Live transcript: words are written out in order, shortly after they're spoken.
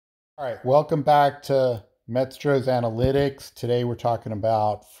All right, welcome back to Metstro's Analytics. Today we're talking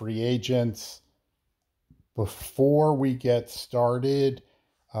about free agents. Before we get started,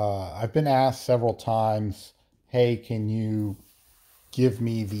 I've been asked several times, hey, can you give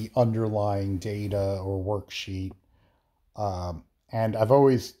me the underlying data or worksheet? And I've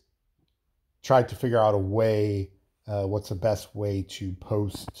always tried to figure out a way, what's the best way to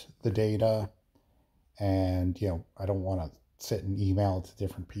post the data. And, I don't want to sit and email it to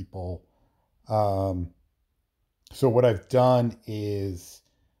different people. Um, So what I've done is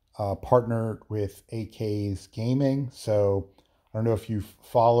partnered with AK's Gaming. So I don't know if you've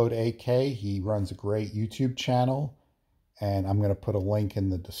followed AK. He runs a great YouTube channel, and I'm going to put a link in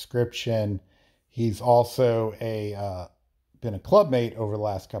the description. He's also a been a clubmate over the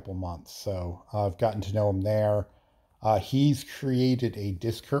last couple months, so I've gotten to know him there. He's created a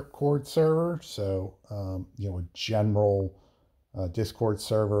Discord server, so a general Discord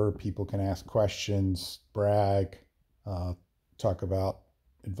server. People can ask questions, brag, uh, talk about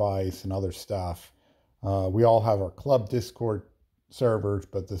advice and other stuff. We all have our club Discord servers,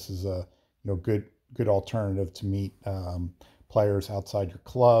 but this is a good alternative to meet players outside your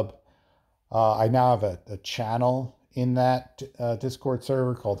club. I now have a channel in that Discord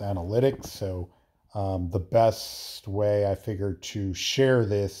server called Analytics. So the best way I figured to share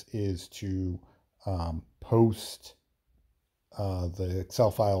this is to post the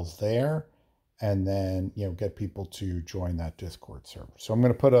Excel files there, and then get people to join that Discord server. So I'm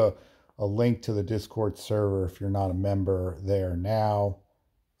going to put a link to the Discord server if you're not a member there now,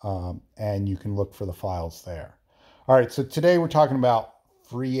 and you can look for the files there. All right, so today we're talking about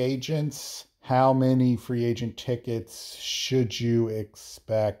free agents. How many free agent tickets should you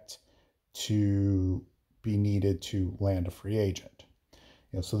expect to be needed to land a free agent?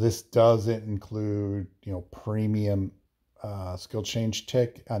 So this doesn't include premium skill change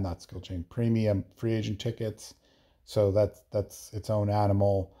not skill change, premium free agent tickets. So that's its own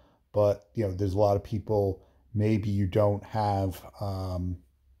animal. But there's a lot of people. Maybe you don't have.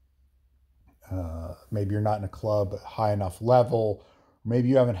 Maybe you're not in a club at high enough level. Maybe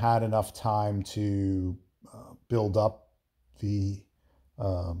you haven't had enough time to build up the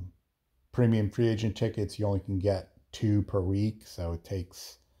um, premium free agent tickets. You only can get 2 per week, so it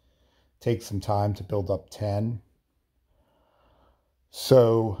takes some time to build up 10.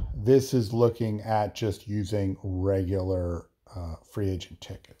 So this is looking at just using regular free agent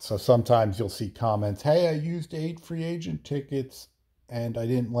tickets. So sometimes you'll see comments, hey, I used 8 free agent tickets and I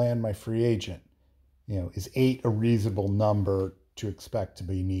didn't land my free agent. Is 8 a reasonable number to expect to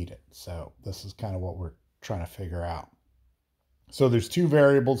be needed? So this is kind of what we're trying to figure out. So there's 2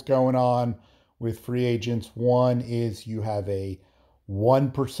 variables going on with free agents. One is you have a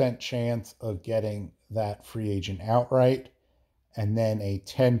 1% chance of getting that free agent outright, and then a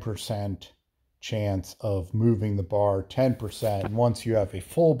 10% chance of moving the bar 10%. And once you have a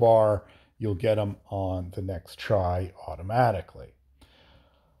full bar, you'll get them on the next try automatically.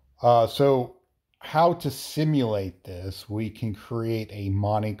 So how to simulate this? We can create a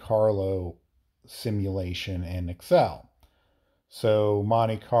Monte Carlo simulation in Excel. So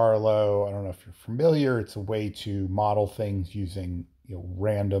Monte Carlo, I don't know if you're familiar, it's a way to model things using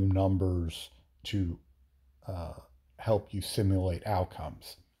random numbers to uh, help you simulate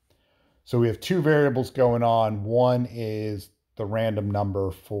outcomes. So we have 2 variables going on. One is the random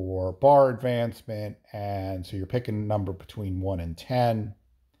number for bar advancement, and so you're picking a number between 1 and 10.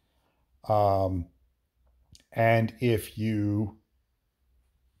 And if you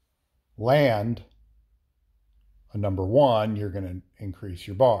land a number 1, you're going to increase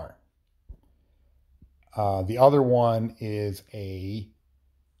your bar. The other one is a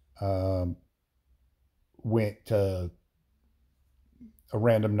went to a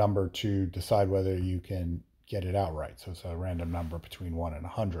random number to decide whether you can get it outright. So it's a random number between 1 and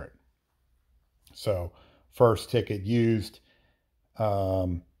 100. So first ticket used.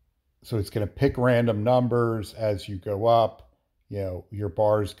 So it's going to pick random numbers as you go up. Your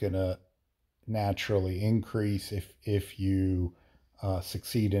bar is going to naturally increase if you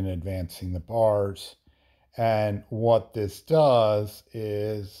succeed in advancing the bars. And what this does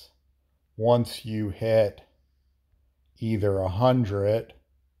is once you hit either 100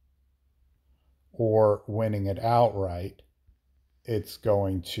 or winning it outright, it's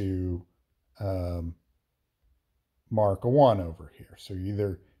going to mark a 1 over here. So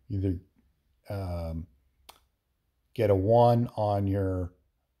you either um, get a 1 on your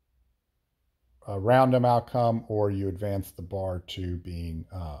random outcome, or you advance the bar to being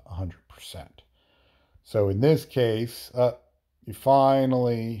 100%. So in this case, you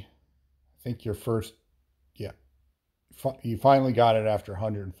finally, I think your first, yeah, You finally got it after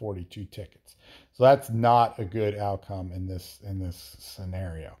 142 tickets. So that's not a good outcome in this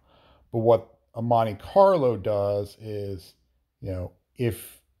scenario. But what a Monte Carlo does is,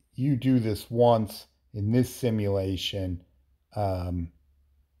 if you do this once in this simulation, um,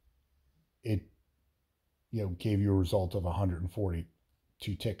 it gave you a result of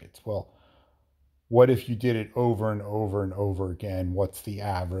 142 tickets. Well, what if you did it over and over and over again? What's the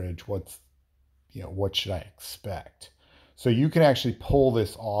average? What should I expect? So you can actually pull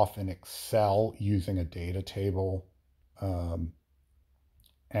this off in Excel using a data table. Um,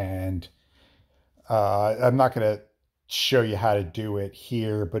 and I'm not going to show you how to do it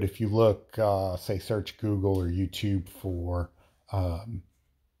here, but if you look, say, search Google or YouTube for,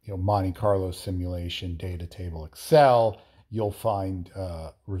 Monte Carlo simulation data table Excel, you'll find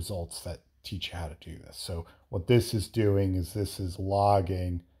results that teach you how to do this. So what this is doing is this is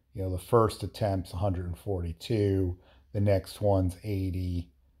logging, the first attempt's 142, the next one's 80.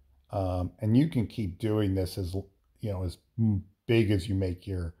 And you can keep doing this as big as you make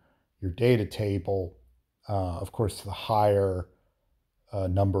your data table. Of course, the higher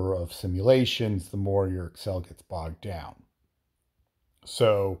number of simulations, the more your Excel gets bogged down.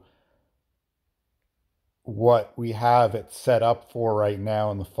 So what we have it set up for right now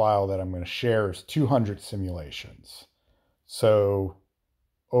in the file that I'm going to share is 200 simulations. So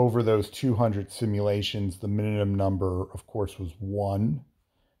over those 200 simulations, the minimum number, of course, was 1.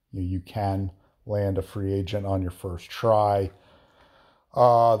 You can land a free agent on your first try.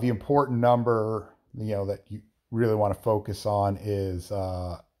 The important number, that you really want to focus on is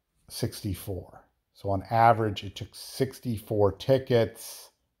 64. So on average, it took 64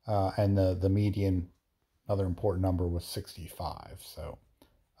 tickets, and the median, another important number, was 65. So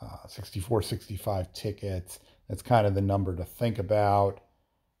 64, 65 tickets. That's kind of the number to think about.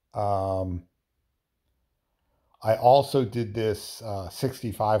 I also did this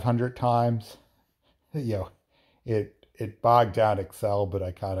 6,500 times. It bogged down Excel, but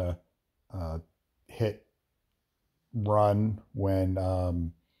I kind of hit run when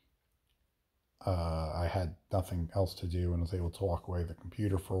I had nothing else to do and was able to walk away the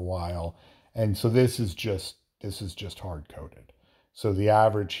computer for a while. And so this is just hard coded. So the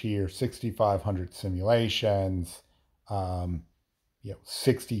average here, 6,500 simulations,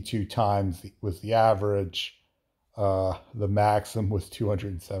 62 times was the average. The maximum was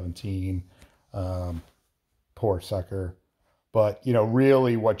 217. Poor sucker. But,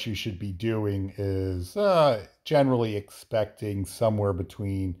 really what you should be doing is generally expecting somewhere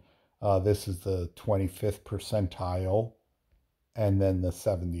between, this is the 25th percentile, and then the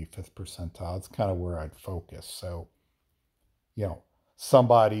 75th percentile. It's kind of where I'd focus. So,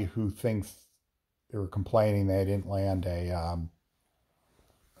 somebody who thinks they were complaining they didn't land a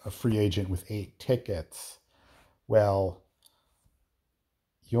free agent with 8 tickets, well,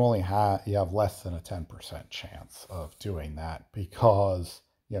 you have less than a 10% chance of doing that, because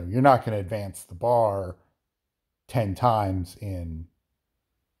you're not going to advance the bar 10 times in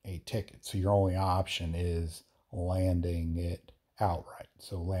 8 tickets. So your only option is landing it outright.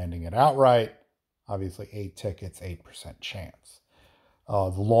 So landing it outright, obviously 8 tickets, 8% chance.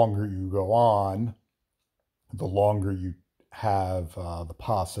 The longer you go on, the longer you have the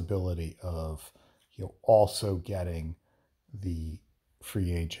possibility of also getting the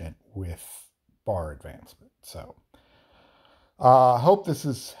free agent with bar advancement. So I hope this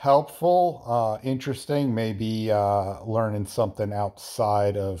is helpful, interesting, maybe learning something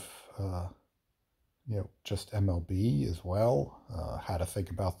outside of just MLB as well, how to think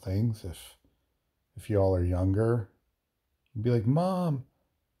about things. If you all are younger, you'd be like, Mom,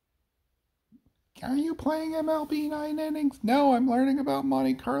 are you playing MLB 9 innings? No, I'm learning about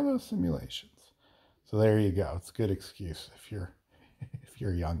Monte Carlo simulations. So there you go. It's a good excuse if you're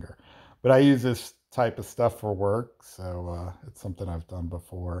younger. But I use this type of stuff for work, so it's something I've done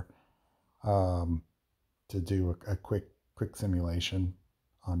before, to do a quick simulation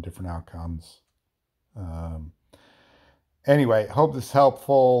on different outcomes. Anyway, hope this is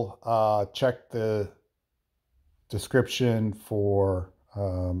helpful. Check the description for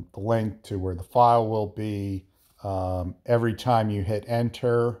the link to where the file will be. Every time you hit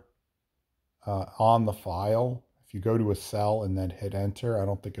enter on the file, if you go to a cell and then hit enter, I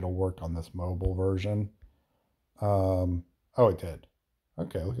don't think it'll work on this mobile version. Oh, it did.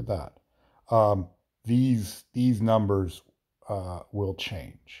 Okay, look at that. These numbers will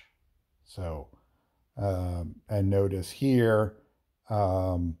change. So, and notice here,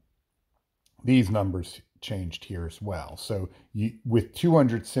 these numbers changed here as well. So with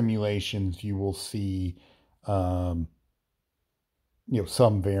 200 simulations, you will see, some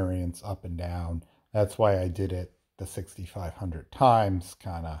variance up and down. That's why I did it the 6,500 times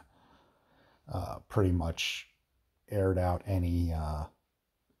kind of pretty much aired out any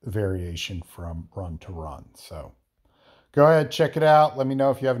variation from run to run. So go ahead, check it out. Let me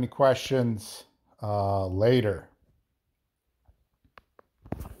know if you have any questions later.